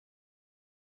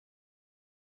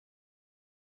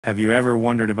Have you ever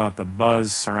wondered about the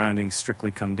buzz surrounding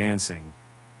Strictly Come Dancing?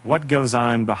 What goes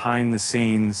on behind the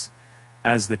scenes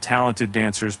as the talented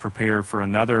dancers prepare for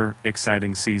another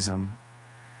exciting season?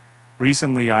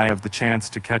 Recently, I have the chance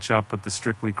to catch up with the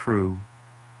Strictly crew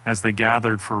as they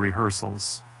gathered for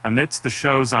rehearsals. Amidst the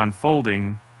show's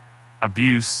unfolding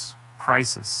abuse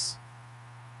crisis.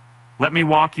 Let me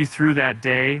walk you through that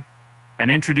day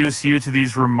and introduce you to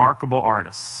these remarkable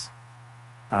artists.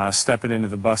 Stepping into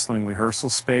the bustling rehearsal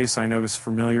space, I noticed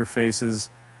familiar faces.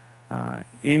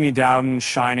 Amy Dowden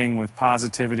shining with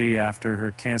positivity after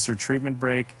her cancer treatment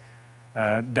break.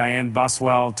 Dianne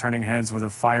Buswell turning heads with her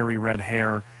fiery red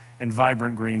hair and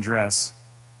vibrant green dress.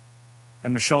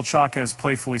 And Tsiakkas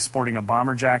playfully sporting a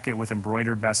bomber jacket with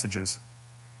embroidered messages.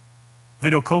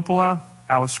 Vito Coppola,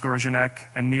 Alice Gorjanek,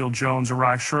 and Neil Jones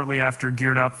arrived shortly after,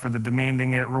 geared up for the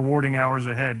demanding yet rewarding hours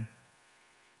ahead.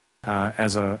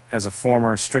 As a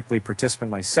former Strictly participant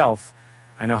myself,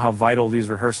 I know how vital these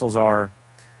rehearsals are.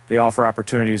 They offer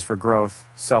opportunities for growth,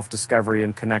 self-discovery,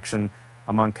 and connection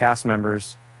among cast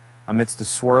members amidst the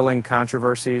swirling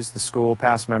controversies the school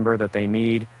pass member that they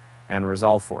need and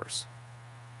resolve force.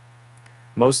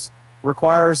 Most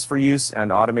requires for use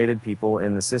and automated people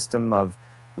in the system of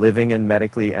living in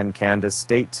medically uncandid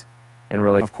state. And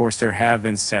really, of course, there have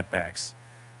been setbacks.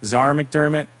 Zara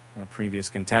McDermott, a previous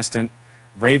contestant,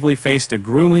 bravely faced a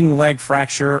grueling leg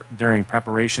fracture during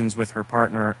preparations with her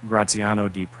partner Graziano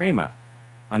Di Prima.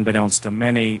 Unbeknownst to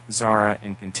many, Zara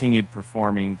continued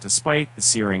performing despite the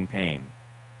searing pain.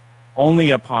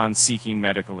 Only upon seeking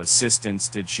medical assistance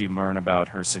did she learn about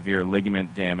her severe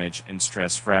ligament damage and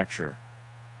stress fracture.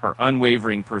 Her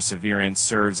unwavering perseverance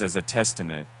serves as a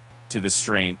testament to the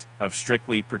strength of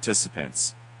Strictly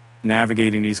participants.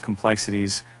 Navigating these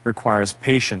complexities requires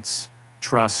patience,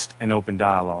 trust, and open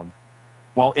dialogue.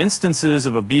 While instances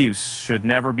of abuse should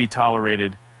never be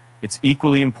tolerated, it's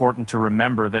equally important to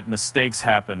remember that mistakes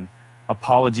happen,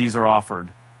 apologies are offered,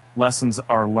 lessons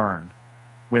are learned.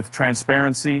 With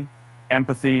transparency,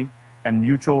 empathy, and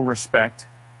mutual respect,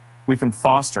 we can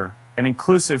foster an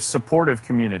inclusive, supportive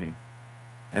community.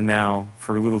 And now,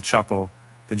 for a little chuckle,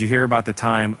 did you hear about the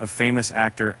time a famous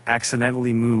actor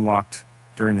accidentally moonwalked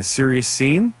during a serious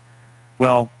scene?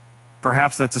 Well,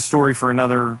 perhaps that's a story for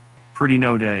another pretty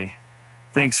no day.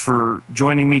 Thanks for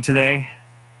joining me today,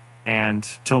 and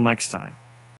till next time.